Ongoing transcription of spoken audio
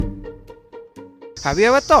Have you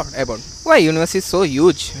ever thought about why universe is so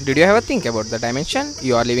huge? Did you ever think about the dimension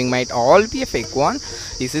you are living might all be a fake one?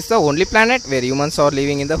 Is this the only planet where humans are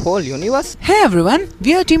living in the whole universe? Hey everyone,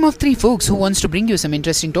 we are a team of 3 folks who wants to bring you some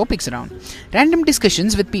interesting topics around random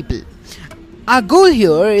discussions with people. Our goal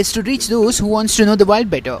here is to reach those who wants to know the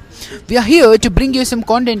world better. We are here to bring you some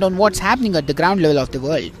content on what's happening at the ground level of the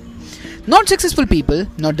world. Not successful people,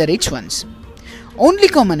 not the rich ones. Only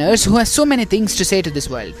commoners who have so many things to say to this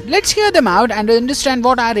world. Let's hear them out and understand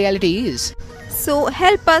what our reality is. So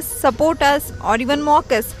help us, support us, or even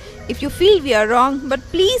mock us if you feel we are wrong, but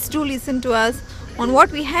please do listen to us on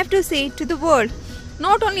what we have to say to the world.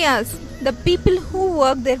 Not only us, the people who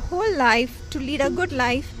work their whole life to lead a good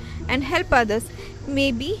life and help others.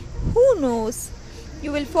 Maybe, who knows,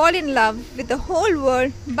 you will fall in love with the whole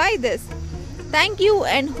world by this. Thank you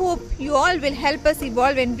and hope you all will help us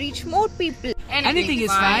evolve and reach more people. Anything is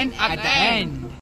fine at the end.